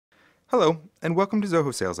Hello, and welcome to Zoho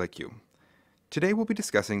SalesIQ. Today we'll be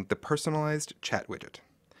discussing the personalized chat widget.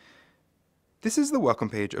 This is the welcome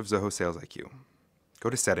page of Zoho SalesIQ. Go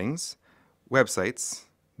to Settings, Websites,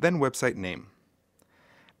 then Website Name.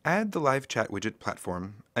 Add the live chat widget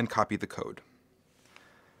platform and copy the code.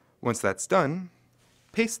 Once that's done,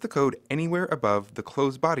 paste the code anywhere above the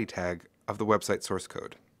close body tag of the website source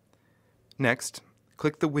code. Next,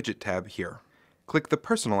 click the Widget tab here. Click the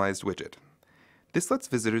Personalized widget. This lets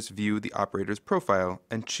visitors view the operator's profile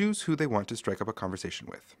and choose who they want to strike up a conversation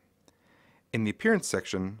with. In the Appearance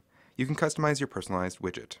section, you can customize your personalized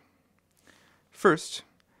widget. First,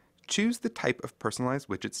 choose the type of personalized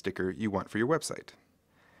widget sticker you want for your website.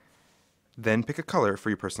 Then pick a color for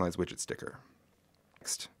your personalized widget sticker.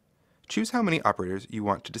 Next, choose how many operators you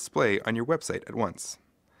want to display on your website at once.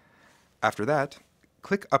 After that,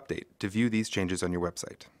 click Update to view these changes on your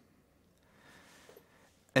website.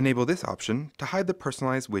 Enable this option to hide the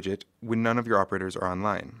personalized widget when none of your operators are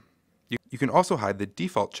online. You can also hide the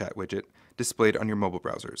default chat widget displayed on your mobile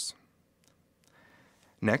browsers.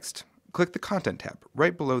 Next, click the Content tab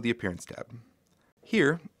right below the Appearance tab.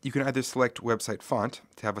 Here, you can either select Website Font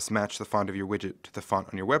to have us match the font of your widget to the font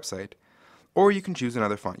on your website, or you can choose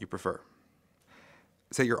another font you prefer.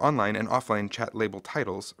 Set your online and offline chat label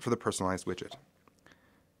titles for the personalized widget.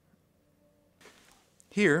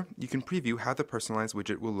 Here, you can preview how the personalized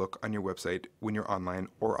widget will look on your website when you're online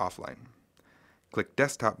or offline. Click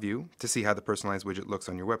Desktop View to see how the personalized widget looks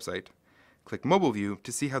on your website. Click Mobile View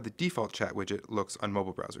to see how the default chat widget looks on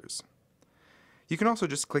mobile browsers. You can also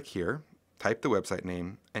just click here, type the website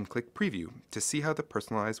name, and click Preview to see how the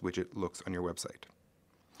personalized widget looks on your website.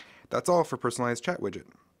 That's all for Personalized Chat Widget.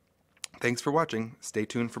 Thanks for watching. Stay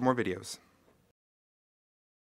tuned for more videos.